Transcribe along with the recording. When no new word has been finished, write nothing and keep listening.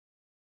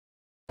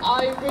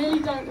I really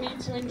don't need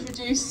to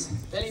introduce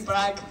Billy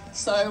Bragg,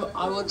 so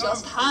I will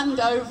just hand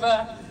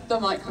over the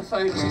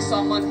microphone to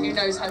someone who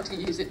knows how to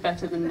use it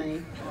better than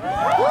me.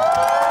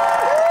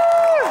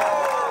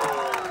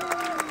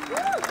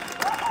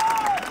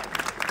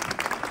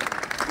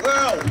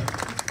 Well,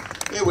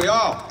 here we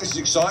are. This is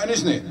exciting,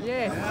 isn't it?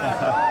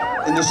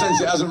 Yeah. In the sense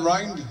it hasn't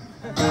rained.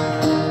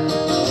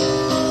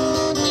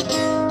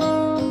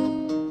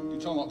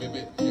 Guitar might be a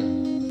bit, yeah.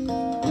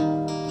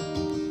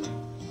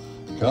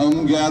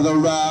 Come gather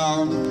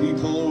round,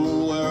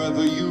 people,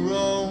 wherever you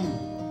roam,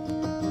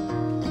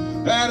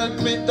 and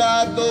admit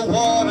that the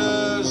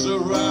waters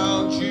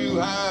around you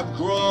have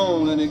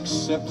grown, and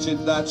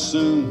accepted that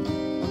soon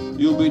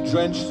you'll be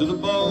drenched to the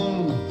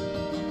bone.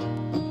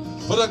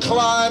 For the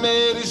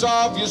climate is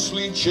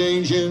obviously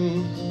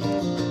changing,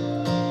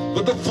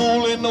 but the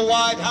fool in the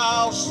White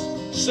House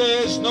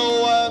says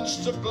no one's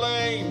to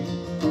blame.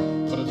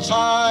 For the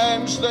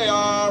times they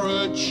are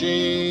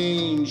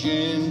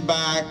a-changing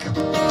back.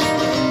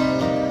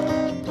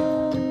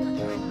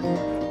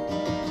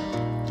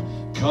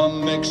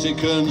 Come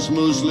Mexicans,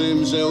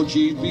 Muslims,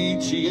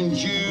 LGBT and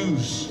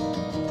Jews,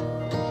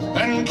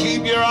 and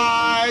keep your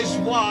eyes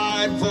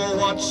wide for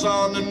what's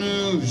on the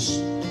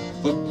news.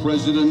 But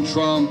President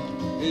Trump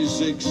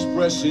is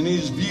expressing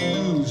his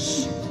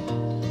views,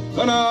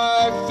 and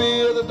I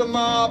fear that the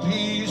mob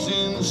he's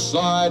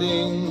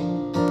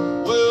inciting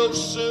will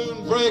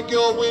soon break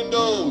your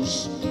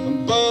windows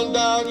and burn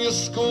down your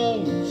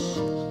schools.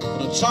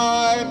 For the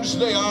times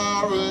they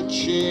are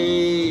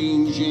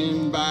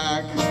a-changing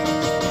back.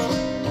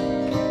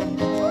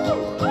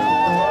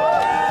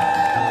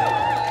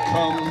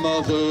 Come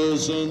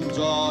mothers and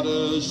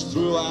daughters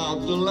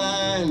throughout the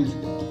land,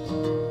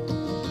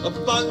 a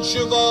bunch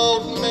of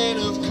old men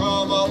have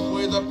come up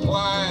with a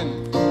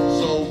plan.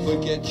 So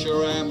forget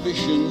your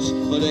ambitions,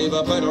 but they've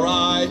a better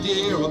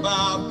idea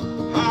about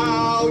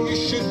how you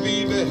should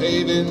be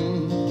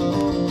behaving.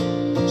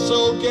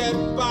 So get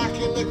back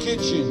in the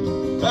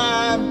kitchen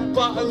and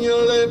button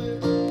your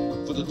lip,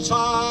 for the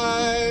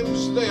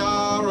times they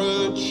are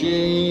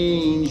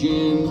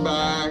a-changing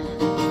back.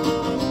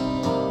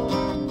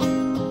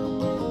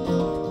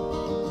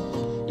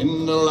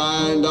 In the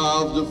land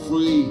of the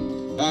free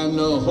and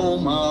the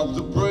home of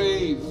the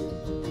brave,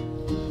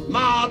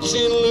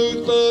 Martin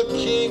Luther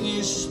King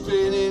is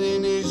spinning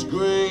in his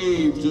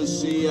grave to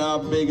see our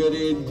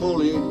bigoted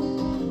bully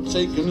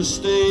taking the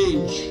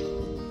stage.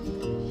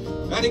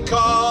 And he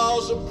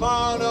calls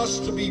upon us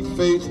to be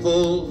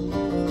faithful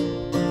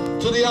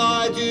to the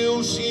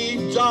ideals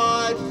he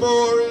died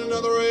for in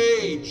another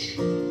age.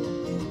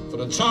 For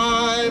the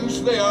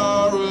times they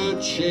are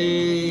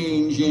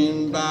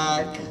a-changing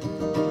back.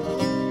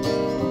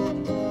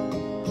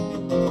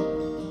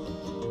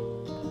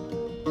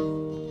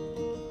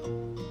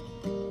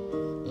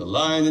 The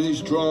line that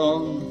is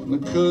drawn, and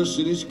the curse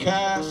that is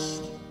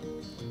cast,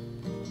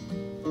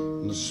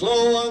 and the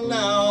slow one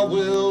now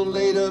will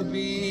later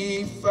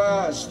be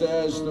fast,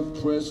 as the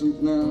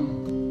present now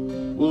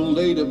will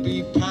later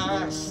be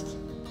past.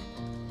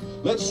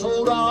 Let's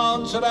hold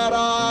on to that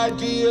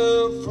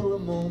idea for a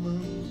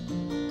moment,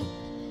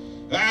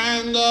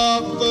 and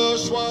the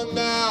first one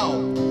now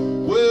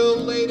will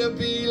later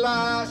be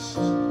last.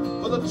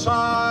 For the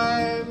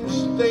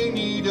times they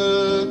need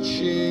a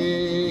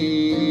changing.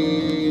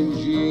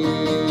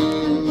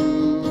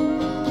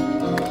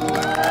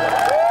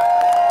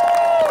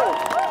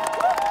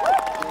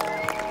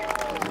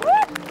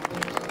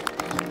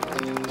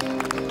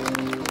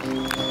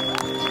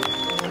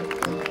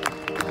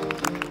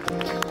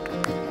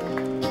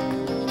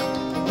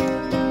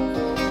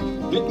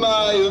 It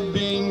may have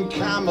been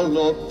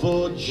Camelot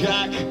for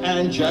Jack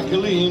and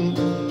Jacqueline,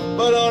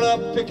 but on a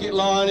picket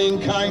line in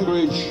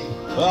Cambridge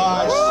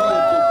I see a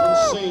different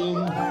scene.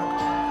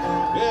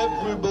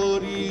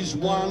 Everybody's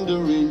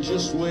wondering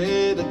just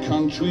where the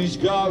country's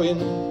going.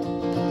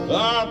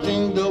 I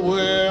think that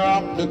we're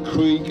up the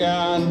creek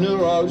and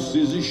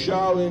neurosis is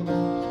showing,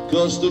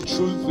 'cause the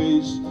truth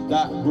is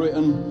that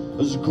Britain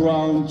has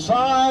grown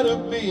tired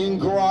of being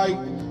great,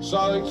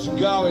 so it's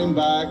going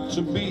back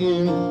to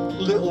being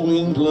Little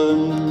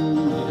England.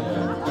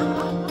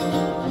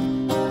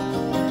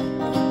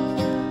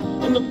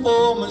 In the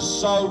former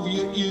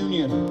Soviet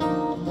Union,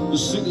 the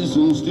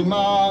citizens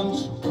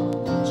demand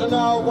to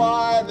know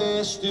why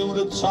they're still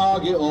the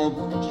target of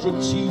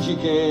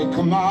strategic air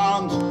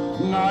command.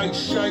 And they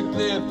shake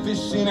their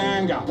fists in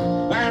anger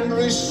and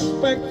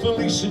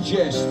respectfully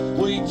suggest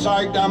we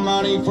take the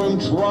money from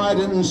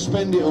Trident and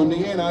spend it on the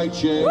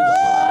NHS.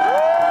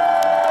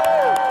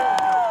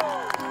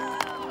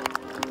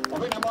 I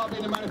think that might be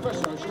in the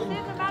manifesto, actually.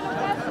 It's in the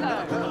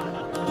manifesto.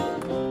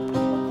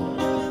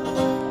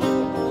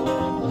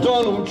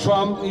 Donald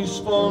Trump is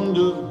fond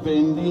of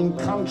bending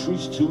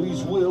countries to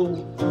his will.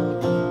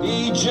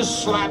 He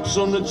just slaps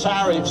on the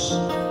tariffs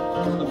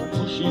and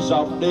pushes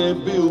up their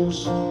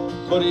bills.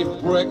 But if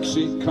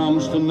Brexit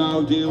comes to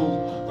no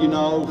deal, you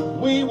know,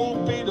 we will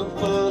be the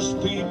first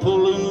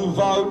people who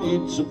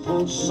voted to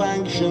put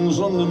sanctions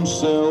on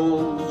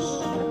themselves.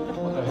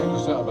 What the heck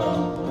is that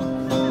about?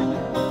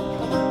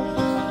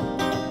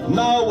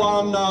 No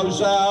one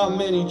knows how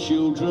many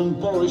children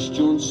Boris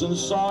Johnson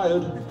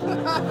sired,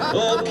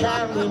 or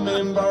can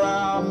remember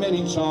how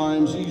many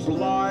times these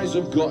lies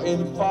have got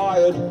him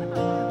fired.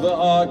 But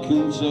I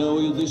can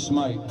tell you this,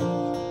 mate,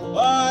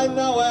 I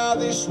know how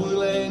this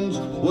will end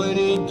when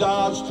he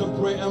does to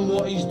Britain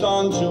what he's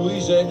done to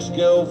his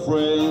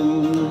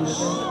ex-girlfriends.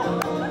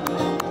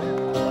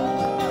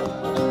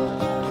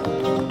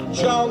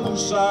 Jungle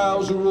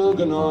sales are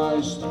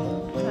organised,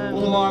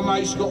 all my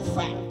mates got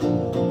fat.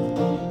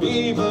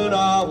 Even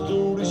after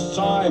all this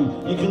time,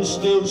 you can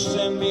still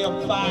send me a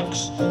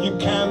fax. You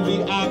can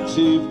be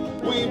active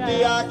with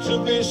the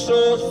activists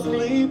or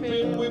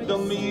sleeping with the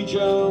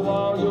media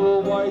while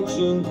you're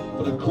waiting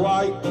for the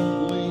great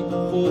leap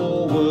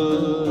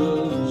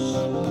forwards.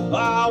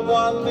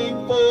 One leap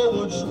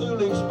forwards, two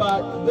leaps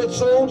back.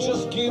 Let's all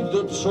just give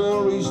the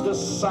Tories the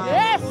sack.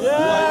 Yes!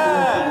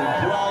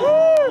 Yeah.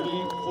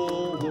 Waiting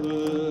for the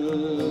great leap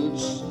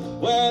forwards.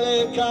 Well,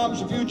 here comes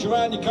the future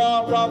and you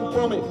can't run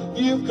from it.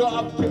 You've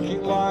got a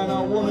picket line,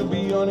 I want to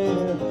be on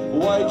it,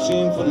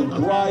 waiting for the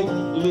great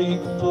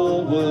leap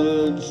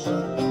forwards.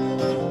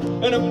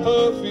 In a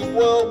perfect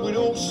world we'd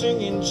all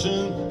sing in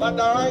tune, but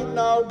there ain't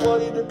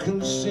nobody that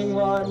can sing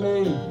like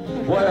me,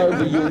 way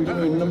over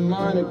yonder in the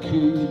minor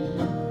key.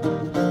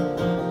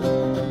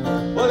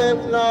 Well,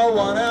 if no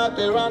one out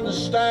there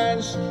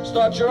understands,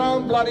 start your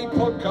own bloody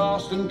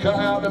podcast and cut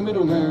out the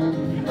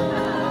middleman.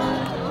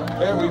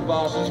 Every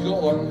bastard's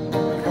got one.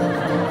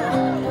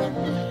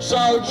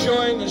 So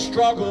join the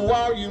struggle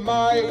while you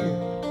may.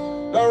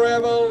 The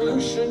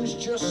revolution's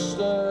just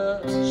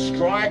a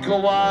strike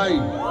away.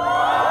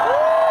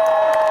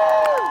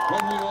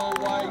 When you're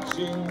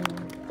waiting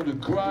for the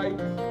great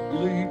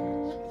leap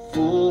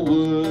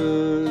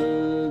forwards.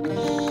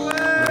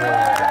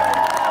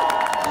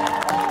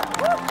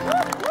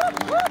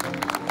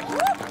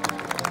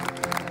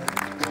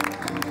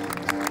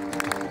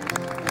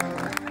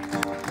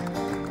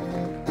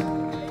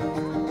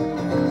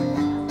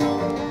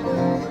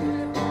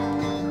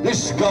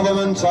 This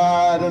government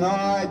had an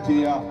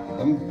idea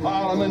and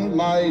Parliament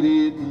made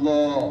it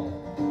law.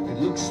 It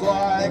looks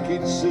like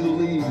it's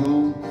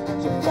illegal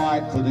to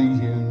fight for the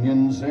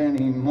unions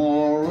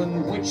anymore.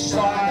 And which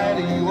side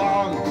are you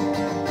on?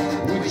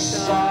 Which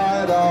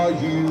side are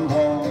you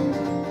on?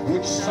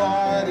 Which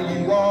side are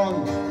you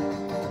on?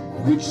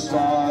 Which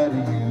side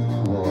are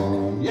you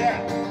on?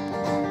 Yeah!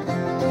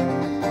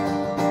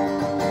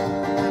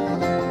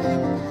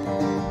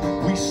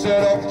 We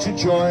set off to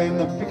join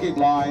the picket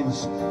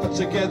lines, but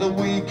together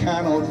we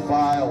cannot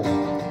fail.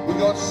 We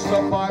got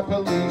stopped by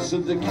police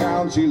at the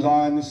county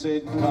line. They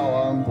said, go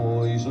on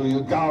boys or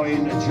you're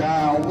going to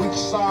jail. Which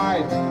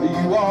side are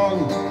you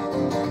on?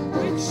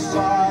 Which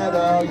side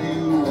are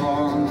you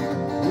on?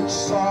 Which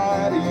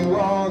side are you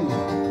on?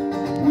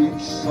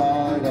 Which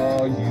side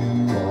are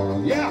you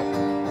on? Yeah!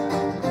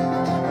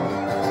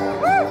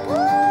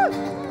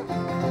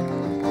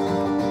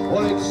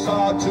 Well, it's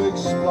hard to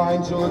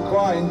explain to a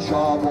crying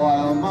child why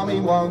her mummy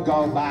won't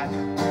go back.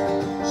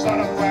 So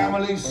the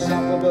family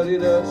suffer, but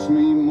it hurts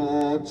me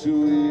more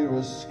to hear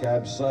a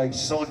scab say,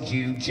 sod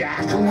you,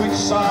 Jack. And which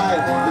side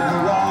are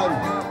you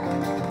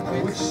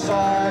on? Which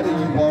side are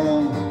you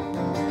on?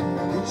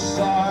 Which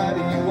side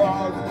are you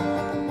on?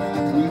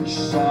 Which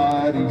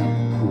side are you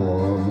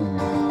on?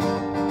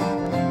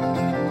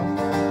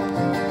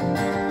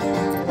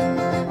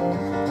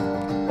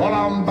 Well,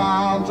 I'm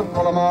bound to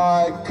follow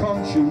my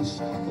conscience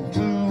and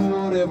do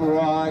whatever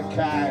I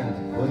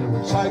can. But it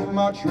would take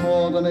much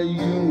more than a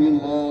union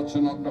law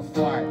to knock the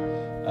fight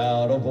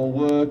out of a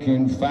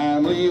working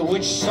family.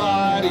 Which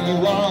side are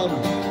you on?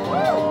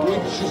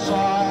 Which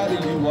side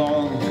are you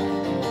on?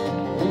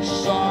 Which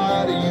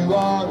side are you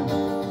on?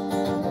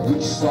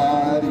 Which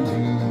side are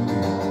you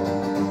on?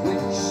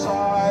 Which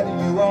side are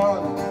you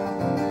on?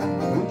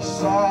 Which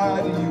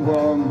side are you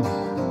on?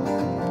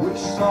 Which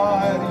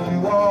side are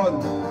you on?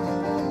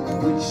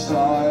 Which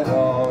side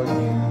are you on?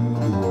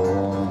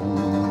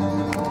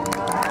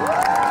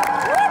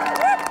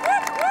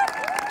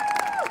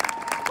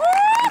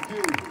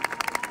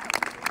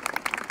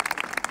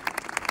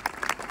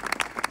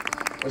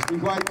 It's been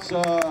great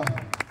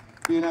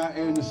being out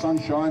here in the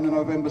sunshine, the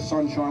November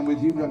sunshine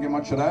with you. We don't get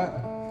much of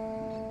that.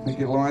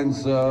 Picket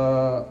lines.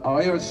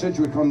 Here at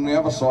Sedgwick on the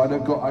other side,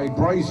 they've got a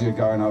brazier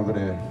going over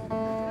there.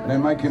 And they're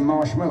making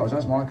marshmallows.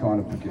 That's my kind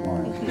of picket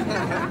line.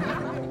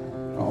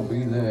 I'll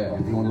be there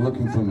if you want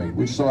looking for me.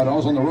 Which side? I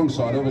was on the wrong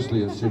side,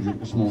 obviously, at Sedgwick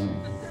this morning.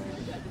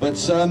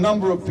 But a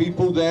number of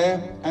people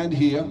there and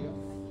here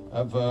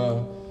have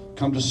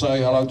come to say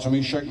hello to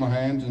me, shake my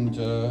hand, and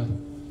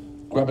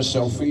grab a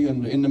selfie,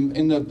 and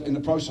in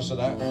the process of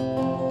that,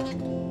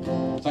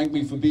 thank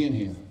me for being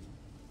here.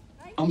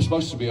 I'm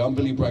supposed to be. I'm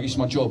Billy Bragg. It's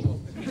my job.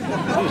 This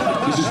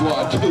is what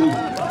I do.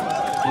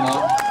 You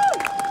know,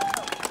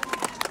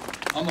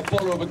 I'm a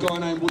follower of a guy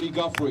named Woody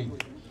Guthrie,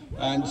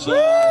 and you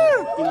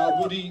know,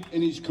 Woody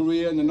in his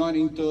career in the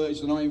 1930s,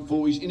 the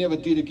 1940s, he never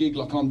did a gig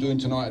like I'm doing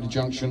tonight at the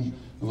Junction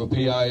with a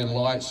PA and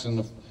lights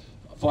and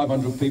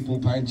 500 people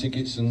paying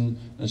tickets and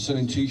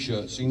selling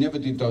T-shirts. He never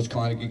did those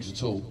kind of gigs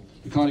at all.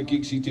 The kind of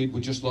gigs he did were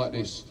just like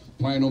this,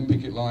 playing on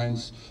picket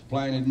lines,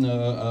 playing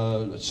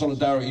in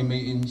solidarity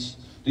meetings,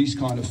 these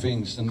kind of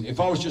things. And if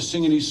I was just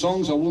singing his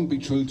songs, I wouldn't be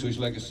true to his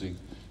legacy.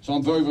 So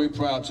I'm very, very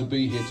proud to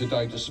be here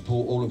today to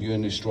support all of you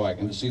in this strike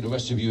and to see the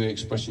rest of you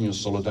expressing your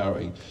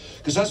solidarity.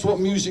 Because that's what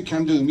music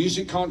can do.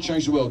 Music can't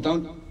change the world.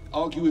 Don't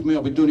argue with me,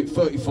 I've been doing it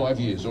 35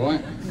 years, all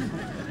right?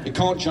 It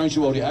can't change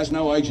the world, it has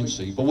no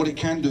agency, but what it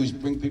can do is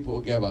bring people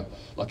together,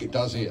 like it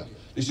does here.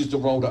 This is the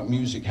role that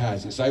music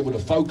has. It's able to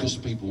focus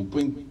people,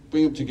 bring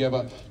them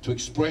together to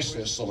express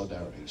their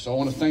solidarity. So I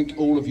want to thank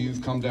all of you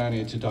who've come down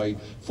here today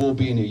for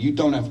being here. You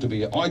don't have to be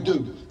here. I do,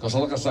 because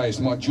like I say, it's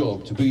my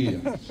job to be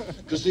here.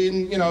 Because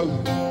you know,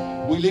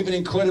 we live in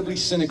incredibly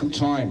cynical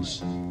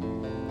times.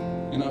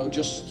 You know,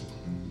 just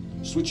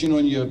switching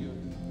on your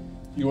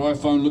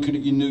iPhone, looking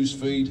at your news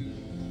feed,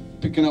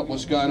 picking up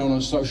what's going on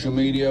social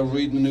media,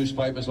 reading the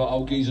newspapers like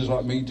old geezers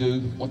like me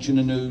do, watching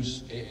the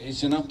news,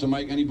 it's enough to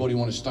make anybody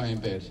want to stay in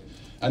bed.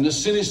 And the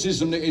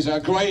cynicism that is our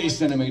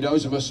greatest enemy,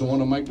 those of us who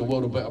want to make the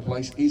world a better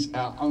place, is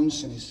our own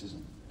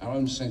cynicism, our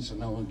own sense that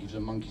no one gives a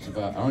monkey's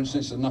about, our own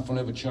sense that nothing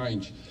will ever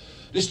change.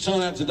 This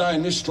turnout today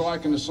and this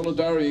strike and the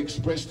solidarity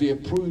expressed here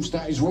proves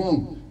that is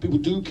wrong. People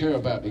do care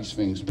about these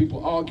things.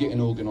 People are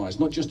getting organised,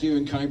 not just here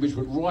in Cambridge,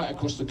 but right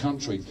across the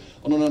country,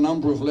 and on a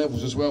number of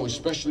levels as well,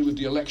 especially with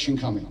the election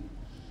coming.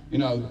 You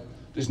know,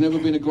 there's never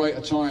been a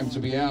greater time to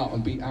be out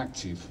and be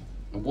active.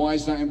 And why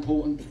is that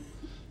important?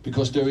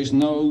 Because there is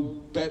no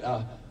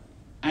better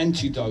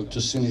antidote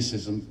to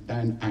cynicism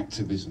than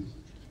activism.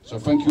 So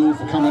thank you all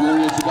for coming along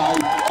here today.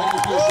 Thank you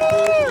for your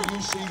support for the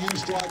UCU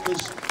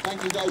strikers.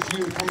 Thank you those of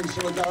you who come in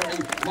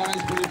solidarity. My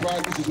name's Billy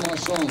Bragg, this is my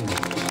song.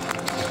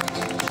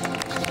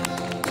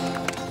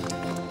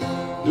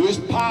 There is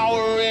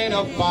power in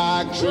a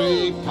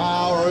factory,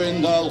 power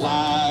in the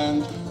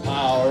land,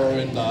 power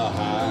in the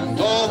hand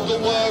of the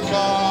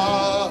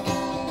worker.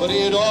 But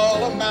it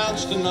all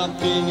amounts to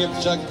nothing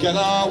if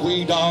together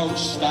we don't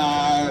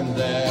stand.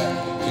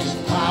 There is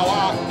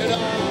power in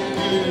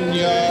our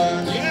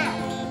union.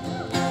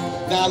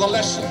 Yeah. Now the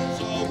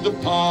lessons of the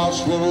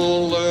past were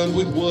all learned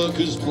with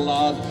workers'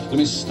 blood. The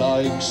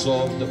mistakes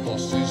of the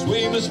bosses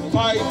we must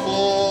pay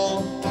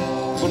for.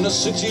 From the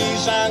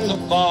cities and the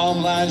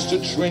farmlands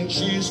to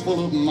trenches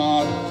full of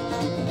mud.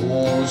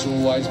 War's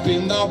always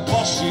been the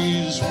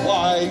boss's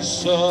way,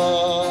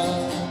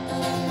 sir.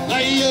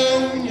 The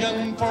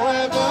union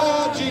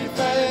forever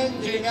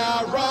defending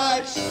our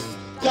rights.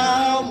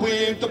 Down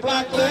with the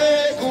black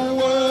legal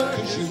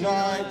workers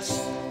unite.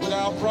 With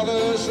our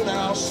brothers and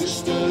our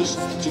sisters,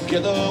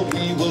 together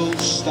we will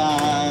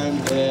stand.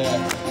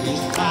 There is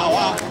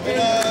power in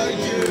a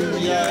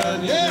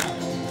union, yeah.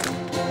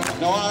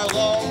 Now I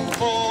long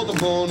for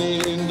the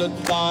morning that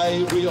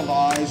they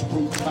realise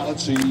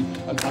brutality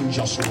and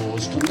unjust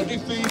laws cannot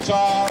defeat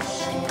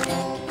us.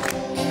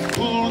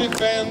 Who'll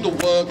defend the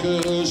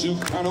workers who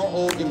cannot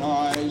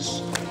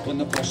organise when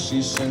the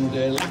bosses send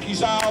their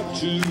lackeys out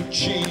to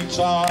cheat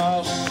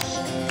us?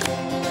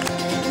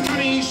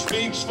 Money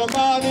speaks for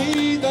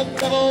money, the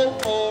devil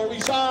for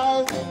his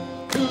own.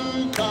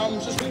 Who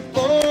comes to speak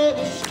for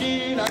the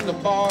skin and the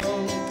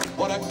bone?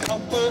 What a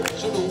comfort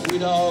to the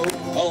widow,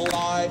 a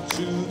light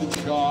to the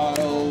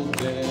child.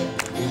 There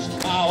is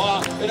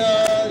power in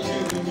a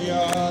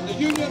union. The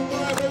union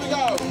forever, here we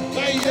go.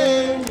 The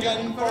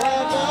union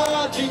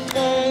forever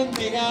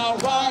defending our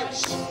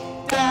rights.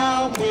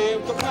 Down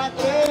with the black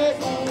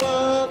legal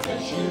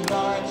workers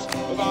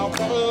unite. With our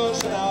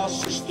brothers and our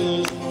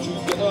sisters,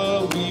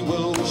 together we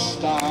will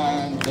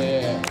stand.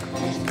 There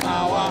is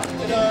power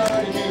in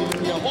a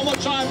union. One more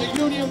time,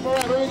 the union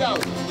forever, here we go.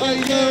 The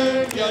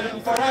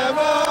union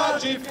forever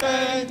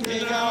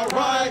defending our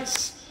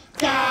rights.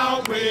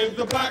 Down with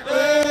the black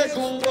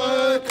legal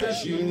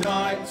workers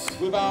unite.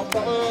 With our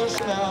brothers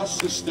and our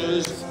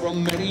sisters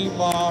from many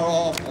far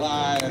off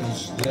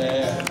lands.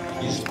 There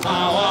is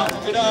power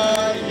in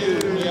a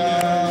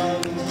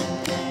union.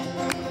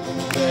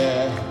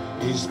 There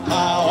is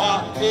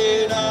power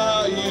in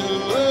a union.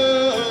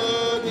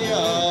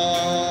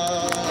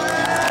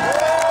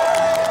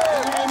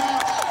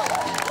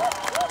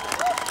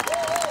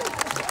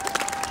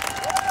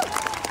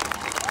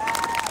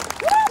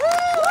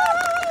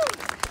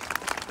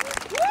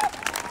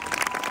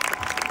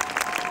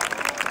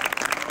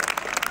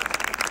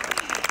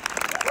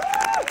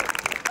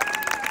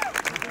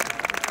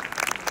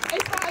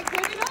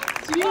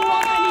 Do you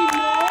want any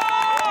more?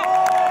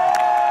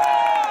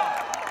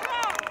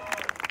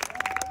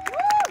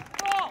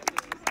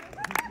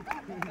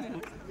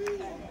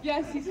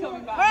 Yes, he's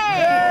coming back.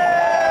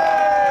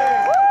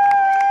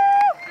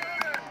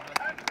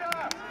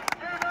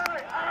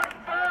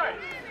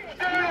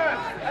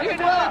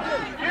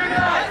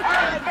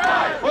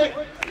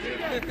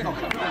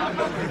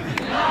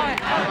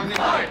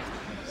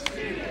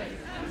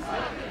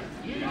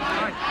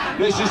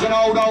 This is an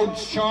old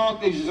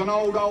chant, this is an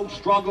old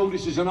struggle,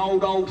 this is an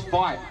old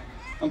fight.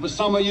 And for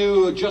some of you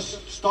who are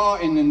just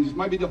starting, and it's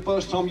maybe the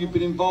first time you've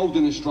been involved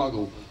in a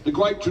struggle, the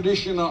great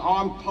tradition that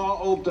I'm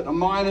part of, that the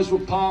miners were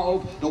part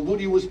of, that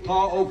Woody was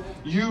part of,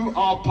 you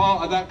are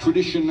part of that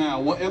tradition now.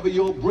 Whatever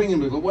you're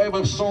bringing with it,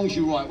 whatever songs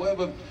you write,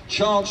 whatever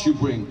chants you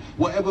bring,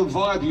 whatever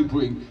vibe you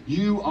bring,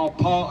 you are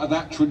part of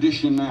that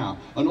tradition now.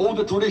 And all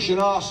the tradition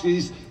asks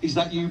is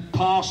that you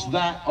pass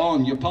that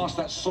on, you pass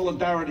that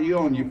solidarity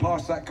on, you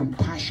pass that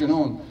compassion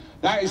on.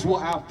 That is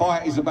what our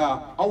fight is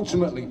about.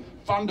 Ultimately,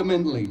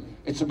 fundamentally,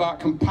 it's about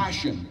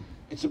compassion,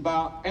 it's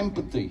about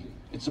empathy,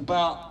 it's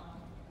about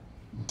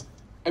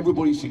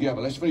everybody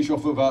together. Let's finish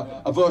off with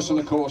a verse and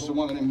a chorus of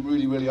one of them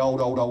really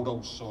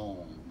old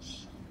songs.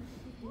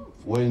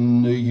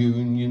 When the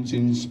union's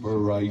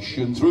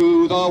inspiration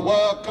through the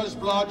workers'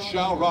 blood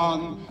shall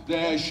run,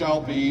 there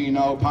shall be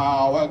no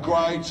power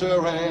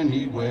greater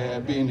anywhere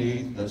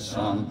beneath the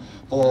sun.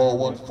 For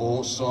what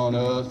force on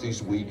earth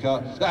is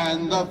weaker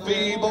than the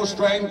feeble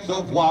strength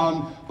of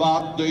one?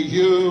 But the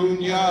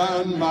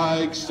union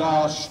makes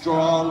us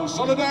strong.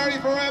 Solidarity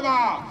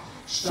forever!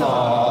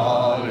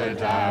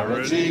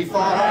 Solidarity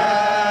forever!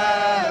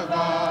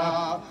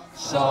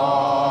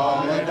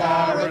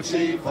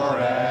 Solidarity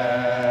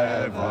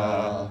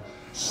forever!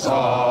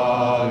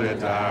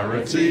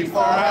 Solidarity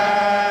forever!